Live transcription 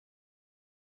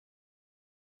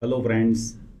Hello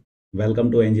friends, welcome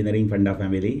to Engineering Funda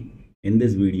family. In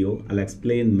this video, I'll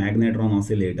explain Magnetron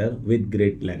Oscillator with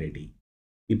great clarity.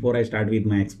 Before I start with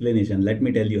my explanation, let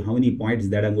me tell you how many points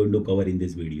that I'm going to cover in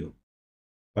this video.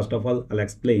 First of all, I'll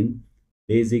explain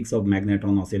basics of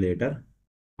Magnetron Oscillator.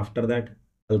 After that,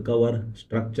 I'll cover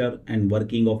structure and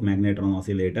working of Magnetron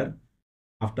Oscillator.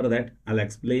 After that, I'll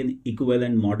explain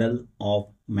equivalent model of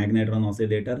Magnetron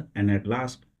Oscillator, and at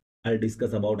last, I'll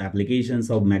discuss about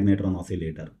applications of Magnetron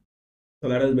Oscillator. So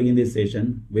let us begin this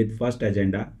session with first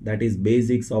agenda, that is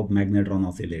basics of Magnetron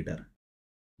Oscillator.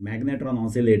 Magnetron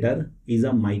Oscillator is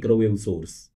a microwave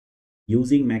source.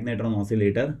 Using Magnetron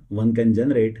Oscillator, one can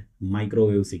generate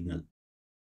microwave signal.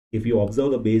 If you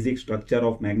observe the basic structure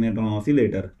of Magnetron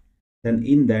Oscillator, then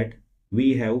in that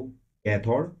we have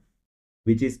cathode,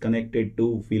 which is connected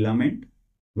to filament,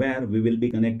 where we will be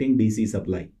connecting DC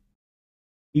supply.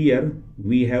 Here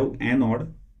we have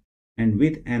anode, and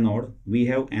with anode we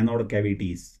have anode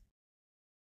cavities.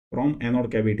 From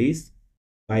anode cavities,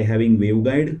 by having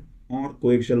waveguide or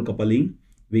coaxial coupling,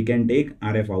 we can take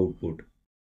RF output.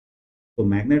 So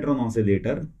Magnetron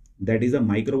Oscillator, that is a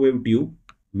microwave tube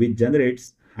which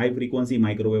generates high frequency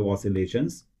microwave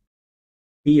oscillations.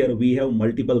 Here we have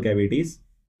multiple cavities.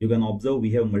 You can observe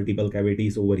we have multiple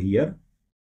cavities over here.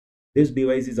 This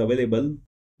device is available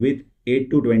with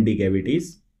 8 to 20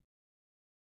 cavities.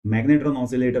 Magnetron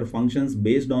oscillator functions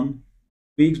based on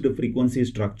fixed frequency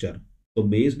structure. So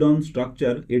based on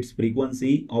structure, its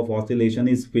frequency of oscillation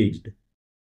is fixed.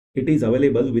 It is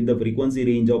available with the frequency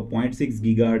range of 0.6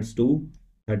 GHz to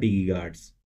 30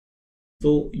 GHz.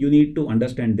 So you need to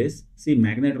understand this. See,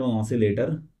 Magnetron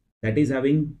oscillator, that is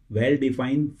having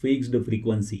well-defined fixed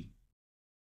frequency,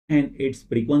 and its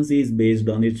frequency is based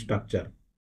on its structure.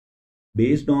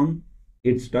 Based on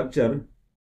its structure,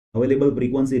 available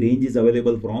frequency range is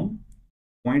available from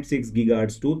 0.6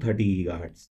 GHz to 30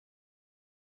 GHz.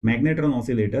 Magnetron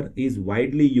oscillator is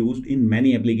widely used in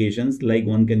many applications, like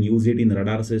one can use it in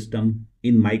radar system,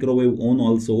 in microwave oven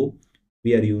also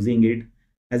we are using it,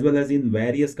 as well as in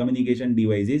various communication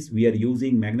devices we are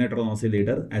using Magnetron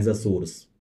oscillator as a source.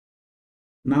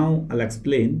 Now I'll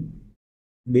explain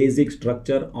basic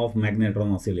structure of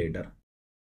Magnetron oscillator.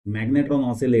 Magnetron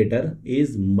oscillator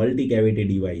is multi-cavity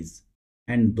device,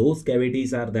 and those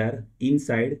cavities are there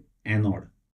inside anode.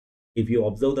 If you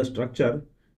observe the structure,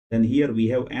 then here we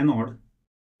have anode,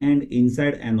 and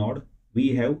inside anode we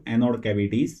have anode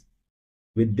cavities.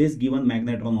 With this given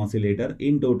Magnetron oscillator,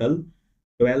 in total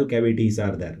 12 cavities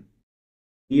are there.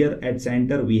 Here at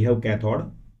center we have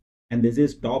cathode, and this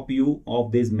is top view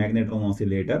of this Magnetron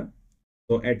oscillator.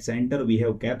 So at center we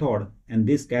have cathode, and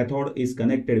this cathode is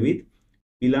connected with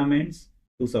filaments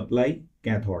to supply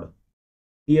cathode.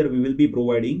 Here we will be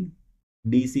providing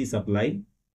DC supply,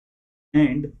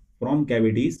 and from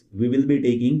cavities we will be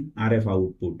taking RF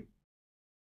output.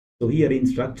 So here in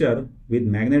structure with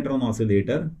Magnetron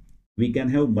oscillator, we can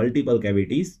have multiple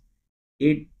cavities.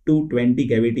 8 to 20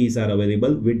 cavities are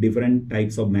available with different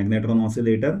types of Magnetron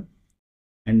oscillator.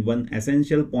 And one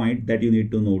essential point that you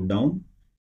need to note down,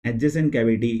 adjacent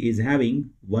cavity is having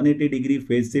 180-degree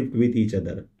phase shift with each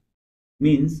other.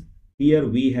 Means here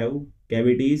we have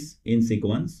cavities in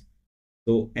sequence.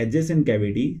 So adjacent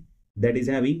cavity that is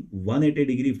having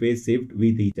 180-degree phase shift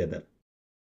with each other.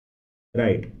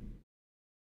 Right.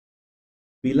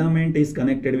 Filament is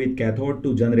connected with cathode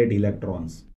to generate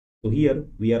electrons. So here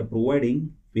we are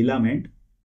providing filament.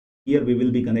 Here we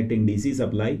will be connecting DC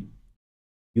supply,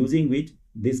 using which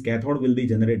this cathode will be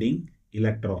generating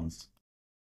electrons.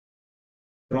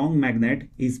 Strong magnet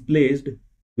is placed,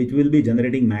 which will be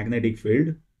generating magnetic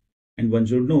field, and one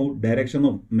should know direction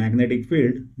of magnetic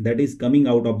field that is coming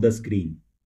out of the screen.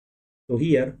 So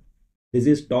here this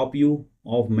is top view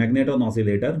of Magnetron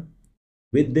oscillator.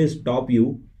 With this top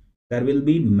view, there will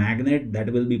be magnet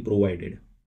that will be provided,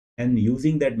 and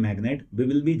using that magnet we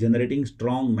will be generating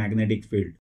strong magnetic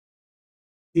field.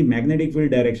 The magnetic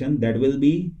field direction that will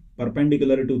be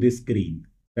perpendicular to this screen,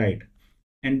 right?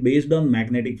 And based on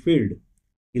magnetic field,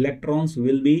 electrons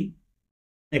will be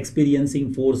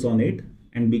experiencing force on it,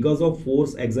 and because of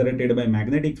force exerted by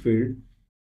magnetic field,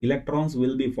 electrons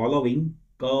will be following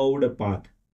curved path,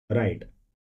 right?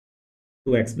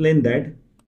 To explain that,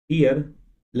 here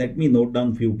let me note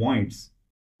down few points.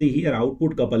 See here,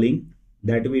 output coupling,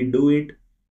 that we do it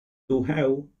to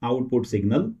have output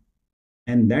signal,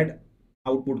 and that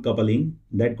output coupling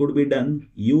that could be done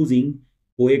using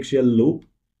coaxial loop,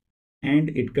 and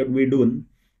it could be done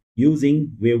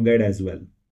using waveguide as well.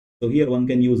 So here one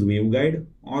can use waveguide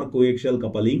or coaxial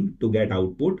coupling to get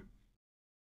output.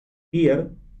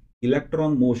 Here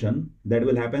electron motion that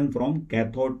will happen from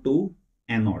cathode to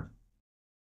anode.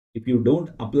 if you don't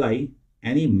apply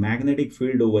any magnetic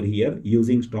field over here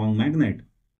using strong magnet,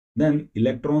 then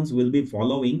electrons will be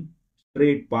following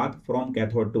straight path from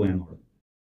cathode to anode.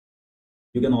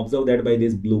 You can observe that by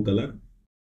this blue color.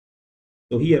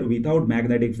 So here, without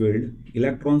magnetic field,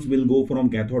 electrons will go from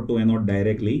cathode to anode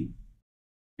directly,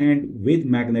 and with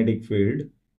magnetic field,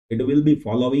 it will be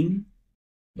following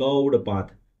curved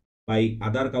path. By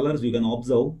other colors, you can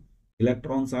observe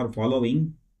electrons are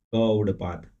following curved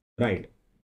path, right?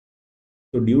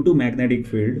 So due to magnetic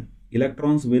field,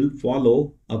 electrons will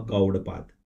follow a curved path.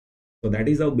 So that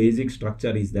is how basic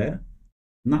structure is there.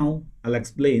 Now I'll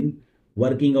explain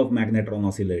working of magnetron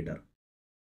oscillator.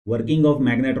 Working of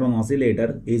magnetron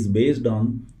oscillator is based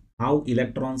on how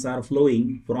electrons are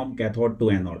flowing from cathode to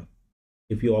anode.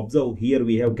 If you observe, here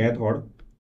we have cathode.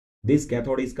 This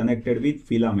cathode is connected with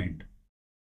filament,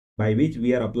 by which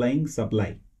we are applying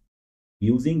supply.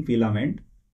 Using filament,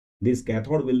 this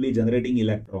cathode will be generating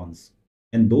electrons,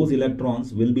 and those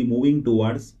electrons will be moving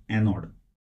towards anode.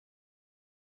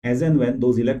 As and when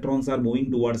those electrons are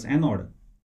moving towards anode,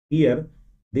 here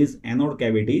these anode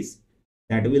cavities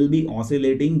that will be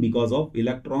oscillating because of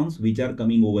electrons which are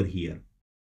coming over here.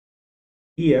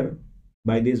 Here,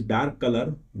 by this dark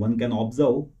color, one can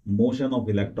observe motion of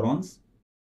electrons,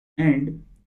 and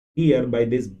here by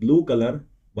this blue color,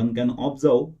 one can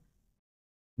observe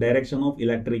direction of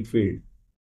electric field.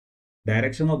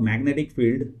 Direction of magnetic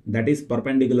field that is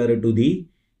perpendicular to the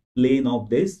plane of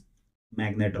this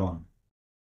magnetron,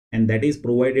 and that is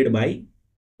provided by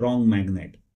strong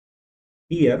magnet.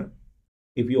 Here,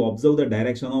 if you observe the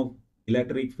direction of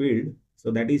electric field,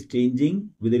 so that is changing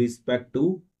with respect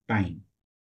to time,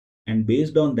 and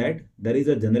based on that there is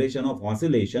a generation of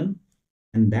oscillation,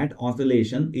 and that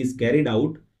oscillation is carried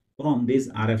out from this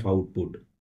RF output,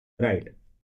 right?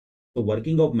 So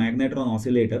working of magnetron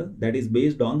oscillator, that is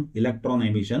based on electron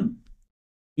emission.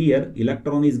 Here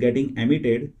electron is getting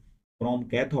emitted from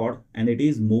cathode and it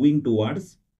is moving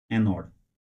towards anode.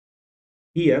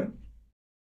 Here,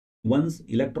 once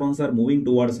electrons are moving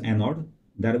towards anode,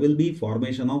 there will be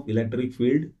formation of electric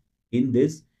field in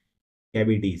these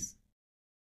cavities,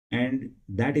 and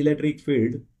that electric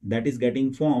field that is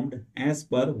getting formed as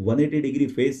per 180-degree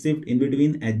phase shift in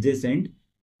between adjacent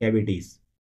cavities.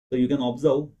 So you can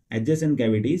observe adjacent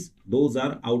cavities, those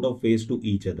are out of phase to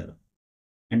each other,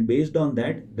 and based on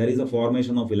that there is a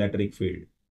formation of electric field.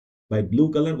 By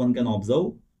blue color, one can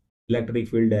observe electric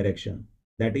field direction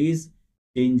that is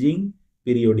changing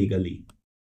periodically.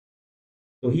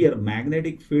 So here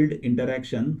magnetic field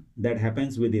interaction that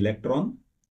happens with electron,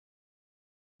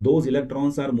 those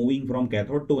electrons are moving from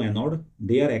cathode to anode,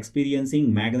 they are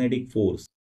experiencing magnetic force.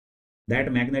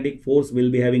 That magnetic force will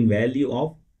be having value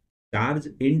of charge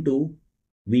into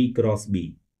V cross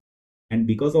B, and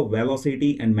because of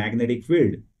velocity and magnetic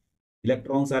field,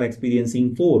 electrons are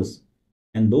experiencing force,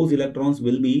 and those electrons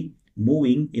will be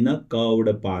moving in a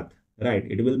curved path, right?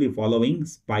 It will be following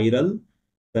spiral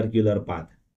circular path.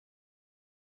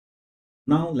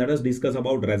 Now let us discuss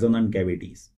about resonant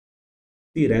cavities.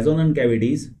 See, resonant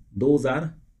cavities, those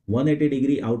are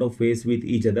 180-degree out of phase with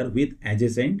each other with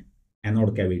adjacent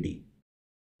anode cavity.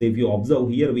 So if you observe,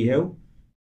 here we have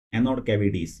anode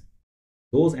cavities.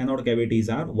 Those anode cavities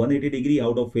are 180-degree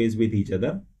out of phase with each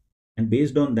other, and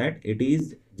based on that it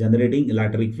is generating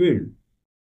electric field,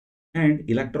 and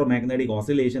electromagnetic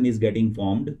oscillation is getting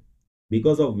formed,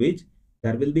 because of which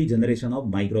there will be generation of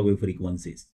microwave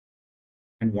frequencies.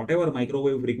 And whatever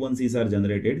microwave frequencies are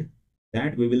generated,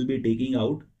 that we will be taking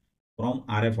out from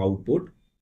RF output.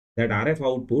 That RF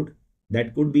output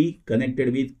that could be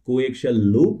connected with coaxial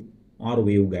loop or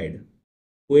waveguide.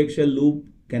 Coaxial loop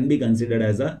can be considered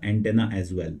as an antenna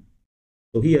as well.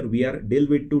 So here we are dealt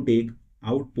with to take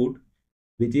output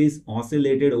which is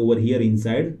oscillated over here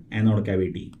inside anode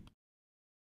cavity.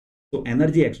 So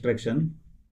energy extraction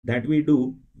that we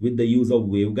do with the use of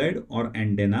waveguide or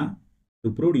antenna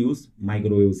to produce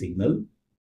microwave signal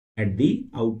at the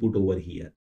output over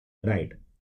here, right?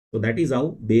 So that is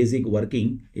how basic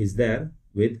working is there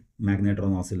with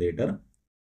magnetron oscillator.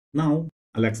 Now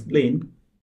I'll explain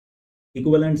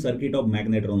equivalent circuit of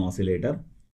magnetron oscillator.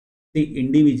 The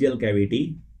individual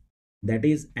cavity that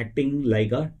is acting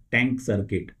like a tank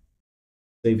circuit.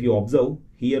 So if you observe,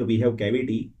 here we have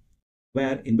cavity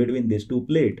where in between these two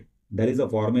plates there is a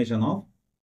formation of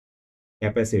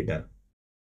capacitor,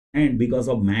 and because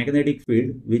of magnetic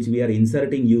field which we are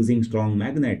inserting using strong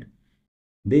magnet,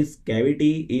 this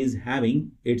cavity is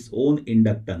having its own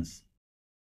inductance.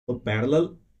 So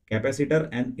parallel capacitor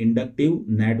and inductive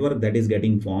network that is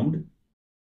getting formed,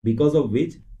 because of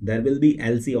which there will be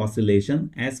LC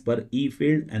oscillation as per E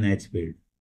field and H field.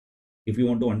 If you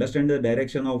want to understand the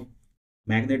direction of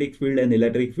magnetic field and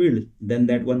electric field, then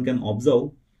that one can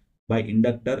observe by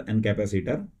inductor and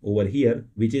capacitor over here,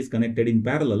 which is connected in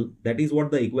parallel. That is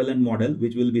what the equivalent model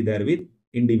which will be there with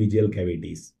individual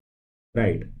cavities,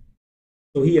 right?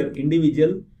 So here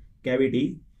individual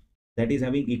cavity that is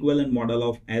having equivalent model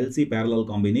of LC parallel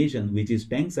combination, which is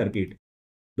tank circuit.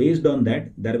 Based on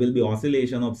that, there will be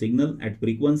oscillation of signal at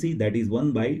frequency that is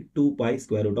 1 by 2 pi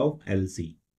square root of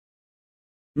LC.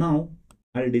 Now,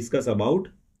 I'll discuss about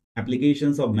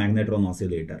applications of magnetron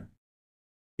oscillator.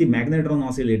 The magnetron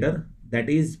oscillator that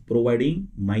is providing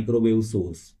microwave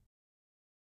source.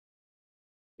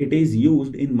 It is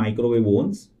used in microwave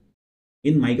ovens.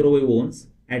 In microwave ovens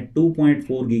at 2.4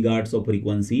 gigahertz of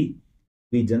frequency,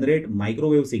 we generate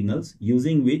microwave signals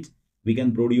using which we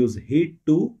can produce heat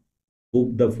to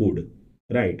cook the food,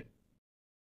 right?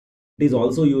 It is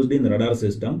also used in radar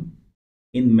system.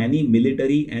 In many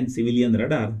military and civilian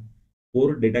radar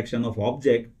for detection of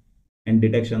object and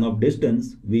detection of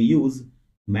distance, we use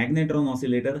magnetron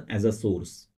oscillator as a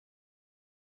source.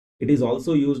 It is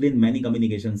also used in many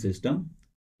communication system.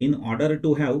 In order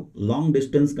to have long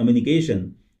distance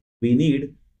communication, we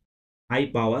need high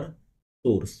power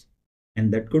source,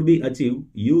 and that could be achieved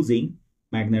using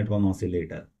magnetron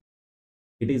oscillator.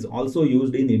 It is also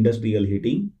used in industrial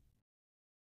heating.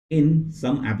 In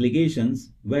some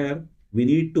applications where we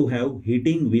need to have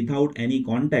heating without any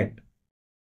contact,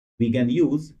 we can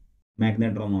use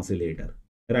magnetron oscillator,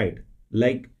 right?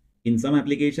 Like in some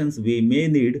applications, we may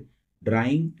need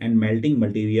drying and melting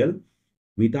material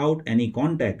without any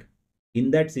contact.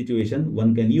 In that situation,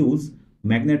 one can use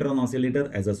magnetron oscillator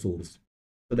as a source.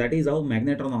 So that is how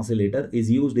magnetron oscillator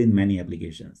is used in many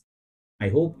applications. I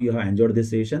hope you have enjoyed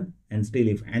this session, and still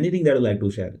if anything that you would like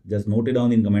to share, just note it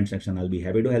down in comment section. I'll be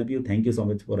happy to help you. Thank you so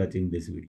much for watching this video.